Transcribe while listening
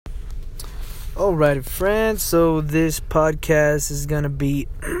Alright, friends, so this podcast is going to be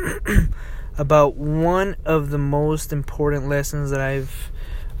about one of the most important lessons that I've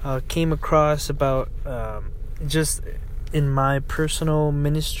came across about just in my personal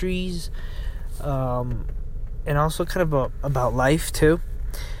ministries, and also kind of about life too.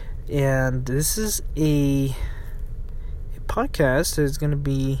 And this is a podcast that's going to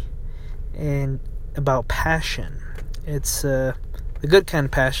be about passion. It's the good kind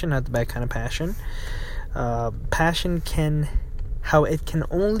of passion, not the bad kind of passion. Passion how it can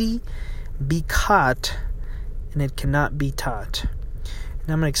only be caught and it cannot be taught. And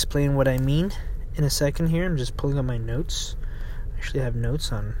I'm going to explain what I mean in a second here. I'm just pulling up my notes. I actually have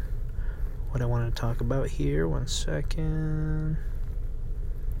notes on what I want to talk about here. 1 second.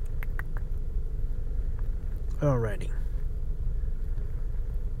 Alrighty.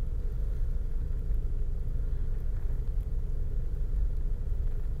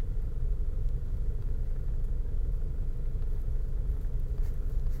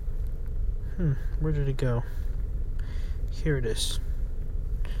 Where did it go? Here it is.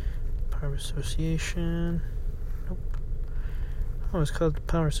 Power Association. Nope. Oh, it's called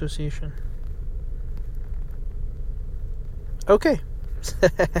Power Association. Okay.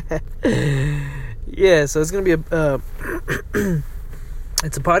 Yeah, so it's gonna be a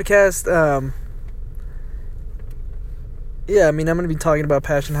it's a podcast. I'm gonna be talking about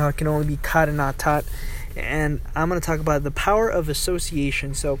passion, how it can only be caught and not taught, and I'm gonna talk about the power of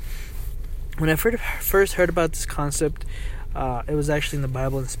association. So when I first heard about this concept, it was actually in the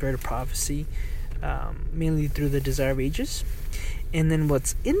Bible, in the Spirit of Prophecy, mainly through the Desire of Ages. And then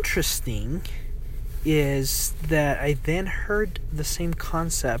what's interesting is that I then heard the same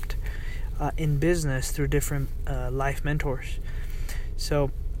concept in business through different life mentors.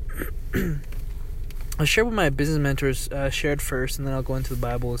 So I'll share what my business mentors shared first, and then I'll go into the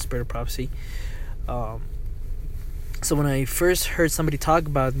Bible and Spirit of Prophecy. So when I first heard somebody talk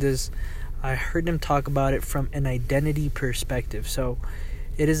about this, I heard them talk about it from an identity perspective. So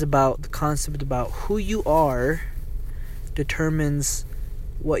it is about the concept about who you are determines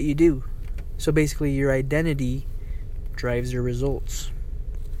what you do. So basically your identity drives your results.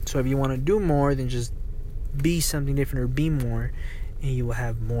 So if you want to do more than just be something different or be more, and you will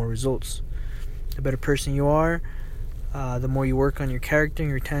have more results. The better person you are, the more you work on your character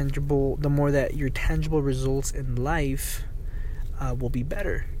and the more that your tangible results in life will be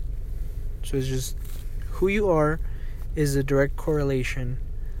better. So it's just who you are is a direct correlation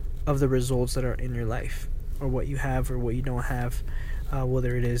of the results that are in your life, or what you have or what you don't have,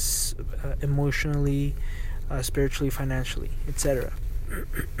 whether it is emotionally, spiritually, financially, etc.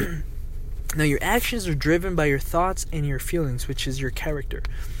 Now, your actions are driven by your thoughts and your feelings, which is your character.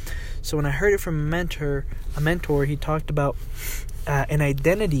 So when I heard it from a mentor, he talked about an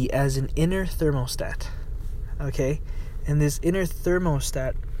identity as an inner thermostat. Okay, and this inner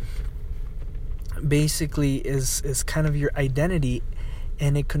thermostat basically is kind of your identity,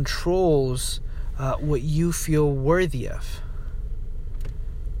 and it controls what you feel worthy of.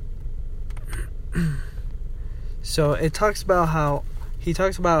 So he talks about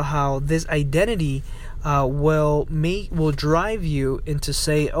how this identity will drive you into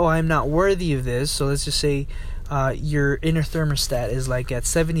say, oh, I'm not worthy of this. So let's just say your inner thermostat is like at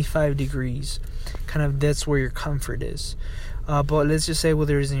 75 degrees. Kind of that's where your comfort is. But let's just say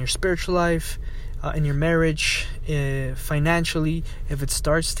whether it's in your spiritual life, in your marriage, financially, if it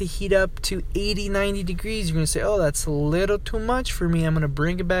starts to heat up to 80, 90 degrees, you're going to say, oh, that's a little too much for me. I'm going to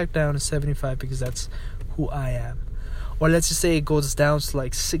bring it back down to 75 because that's who I am. Or let's just say it goes down to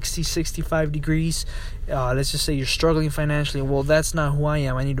like 60, 65 degrees. Let's just say you're struggling financially. Well, that's not who I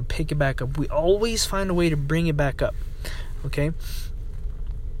am. I need to pick it back up. We always find a way to bring it back up. Okay?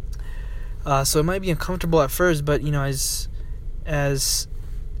 So it might be uncomfortable at first, but,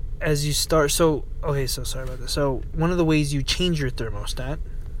 as you start, so sorry about this. So one of the ways you change your thermostat,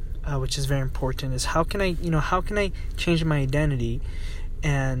 which is very important, is how can I change my identity,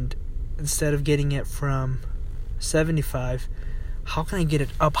 and instead of getting it from 75, how can I get it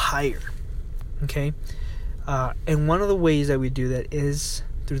up higher? Okay, and one of the ways that we do that is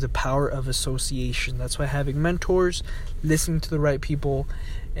through the power of association. That's why having mentors, listening to the right people,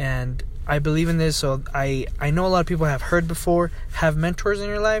 and I believe in this. So I know a lot of people have heard before, have mentors in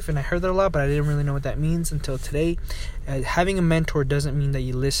your life, and I heard that a lot, but I didn't really know what that means until today. Having a mentor doesn't mean that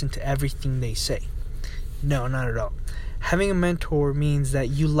you listen to everything they say. No, not at all. Having a mentor means that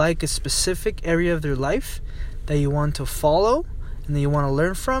you like a specific area of their life that you want to follow and that you want to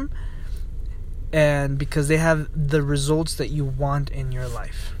learn from, and because they have the results that you want in your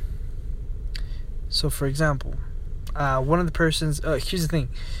life. So for example, one of the persons. Here's the thing,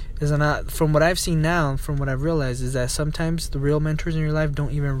 is not from what I've seen now, from what I've realized, is that sometimes the real mentors in your life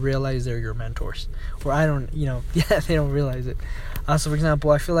don't even realize they're your mentors, or they don't realize it. So for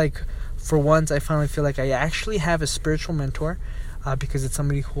example, I feel like for once I finally feel like I actually have a spiritual mentor, because it's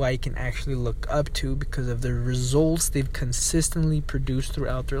somebody who I can actually look up to because of the results they've consistently produced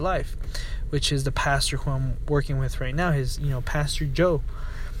throughout their life, which is the pastor who I'm working with right now, Pastor Joe.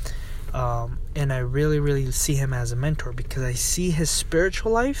 And I really, really see him as a mentor because I see his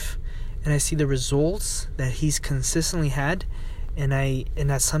spiritual life and I see the results that he's consistently had, and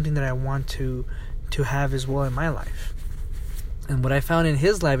that's something that I want to have as well in my life. And what I found in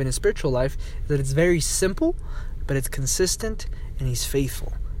his life, in his spiritual life, is that it's very simple, but it's consistent, and he's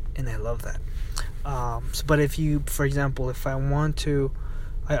faithful, and I love that. But for example, if I want to,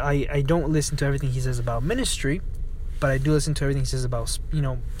 I don't listen to everything he says about ministry, but I do listen to everything he says about,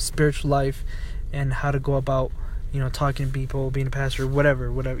 spiritual life and how to go about, talking to people, being a pastor,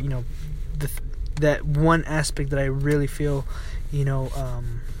 whatever, that one aspect that I really feel,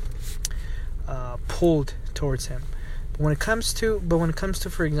 pulled towards him. But when it comes to,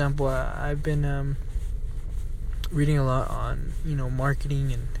 for example, I've been reading a lot on,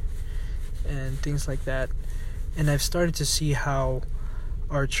 marketing and things like that, and I've started to see how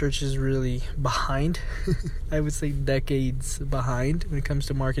our church is really behind. I would say decades behind when it comes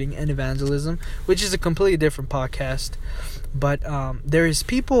to marketing and evangelism, which is a completely different podcast. But there is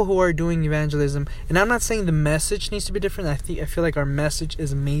people who are doing evangelism, and I'm not saying the message needs to be different. I feel like our message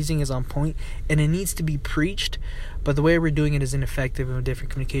is amazing, is on point, and it needs to be preached, but the way we're doing it is ineffective and with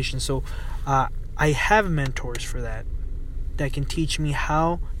different communication. So I have mentors for that can teach me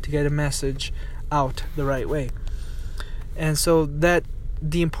how to get a message out the right way. And so that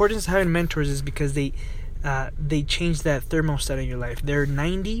the importance of having mentors is because they change that thermostat in your life. They're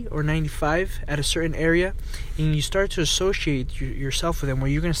 90 or 95 at a certain area, and you start to associate yourself with them, where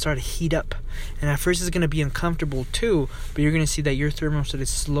you're going to start to heat up. And at first it's going to be uncomfortable too, but you're going to see that your thermostat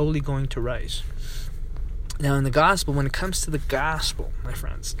is slowly going to rise. Now in the gospel, when it comes to the gospel, my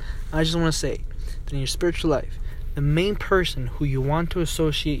friends, I just want to say that in your spiritual life, the main person who you want to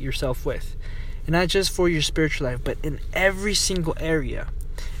associate yourself with, and not just for your spiritual life, but in every single area,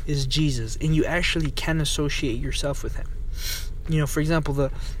 is Jesus. And you actually can associate yourself with him. For example,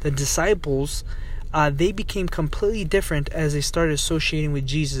 the disciples, they became completely different as they started associating with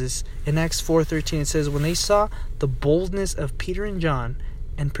Jesus. In Acts 4:13, it says, when they saw the boldness of Peter and John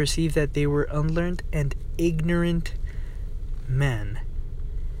and perceived that they were unlearned and ignorant men,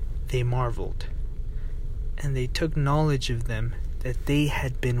 they marveled. And they took knowledge of them that they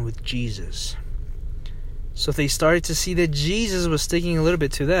had been with Jesus. So they started to see that Jesus was sticking a little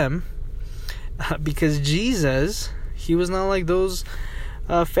bit to them, because Jesus, he was not like those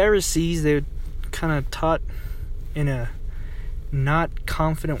Pharisees. They kind of taught in a not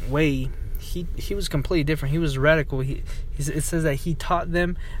confident way. He was completely different. He was radical. It says that he taught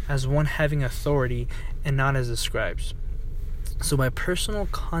them as one having authority and not as the scribes. So by personal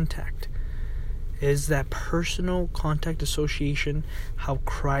contact is that personal contact association, how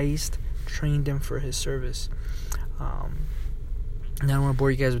Christ trained them for his service. I don't want to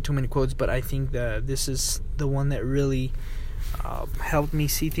bore you guys with too many quotes, but I think that this is the one that really helped me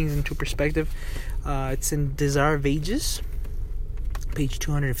see things into perspective. It's in Desire of Ages, page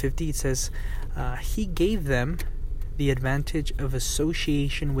 250. It says, he gave them the advantage of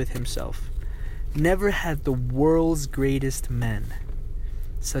association with himself. Never had the world's greatest men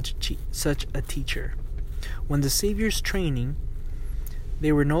such a teacher. When the Savior's training,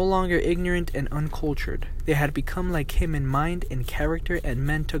 they were no longer ignorant and uncultured. They had become like him in mind and character, and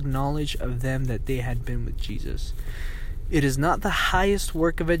men took knowledge of them that they had been with Jesus. It is not the highest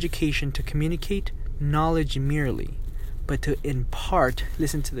work of education to communicate knowledge merely, but to impart,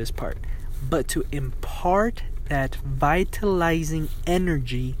 listen to this part, but to impart that vitalizing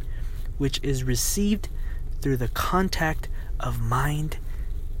energy which is received through the contact of mind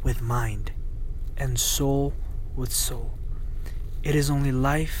with mind and soul with soul. It is only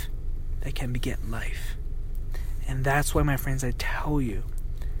life that can beget life. And that's why, my friends, I tell you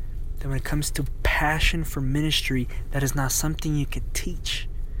that when it comes to passion for ministry, that is not something you could teach.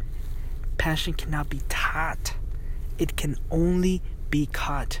 Passion cannot be taught. It can only be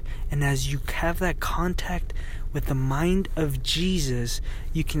caught. And as you have that contact with the mind of Jesus,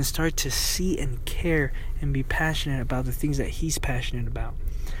 you can start to see and care and be passionate about the things that he's passionate about.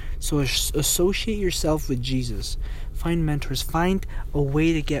 So associate yourself with Jesus. Find mentors. Find a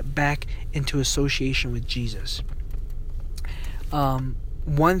way to get back into association with Jesus.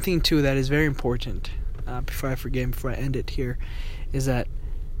 One thing too that is very important, before I forget, before I end it here, is that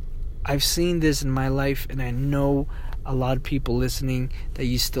I've seen this in my life, and I know a lot of people listening that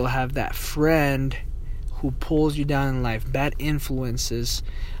you still have that friend who pulls you down in life, bad influences.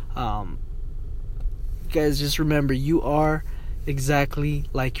 Guys, just remember, you are exactly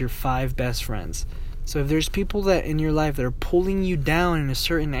like your 5 best friends. So if there's people that in your life that are pulling you down in a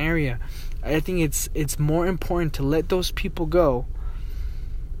certain area, I think it's more important to let those people go.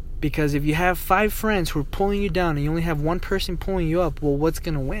 Because if you have 5 friends who are pulling you down and you only have one person pulling you up, well, what's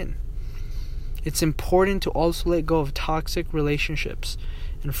going to win? It's important to also let go of toxic relationships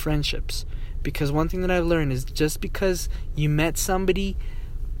and friendships. Because one thing that I've learned is just because you met somebody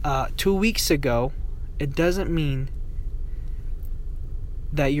 2 weeks ago, it doesn't mean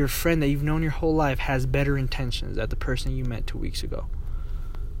that your friend that you've known your whole life has better intentions than the person you met 2 weeks ago.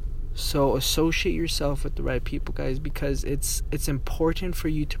 So associate yourself with the right people, guys, because it's important for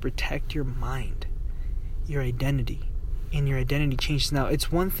you to protect your mind, your identity, and your identity changes. Now,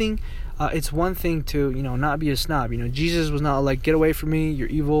 it's one thing to, not be a snob. Jesus was not like, get away from me, you're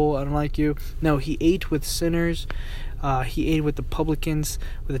evil, I don't like you. No, he ate with sinners. He ate with the publicans,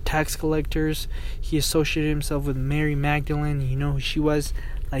 with the tax collectors. He associated himself with Mary Magdalene. You know who she was.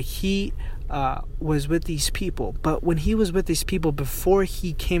 Like, he was with these people. But when he was with these people, before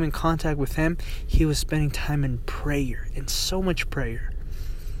he came in contact with him, he was spending time in prayer, in so much prayer,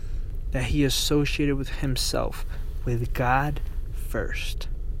 that he associated with himself, with God first.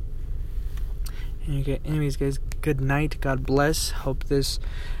 Anyways, guys, good night. God bless. Hope this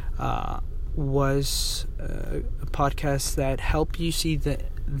was a podcast that helped you see the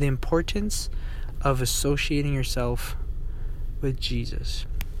importance of associating yourself with Jesus.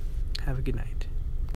 Have a good night.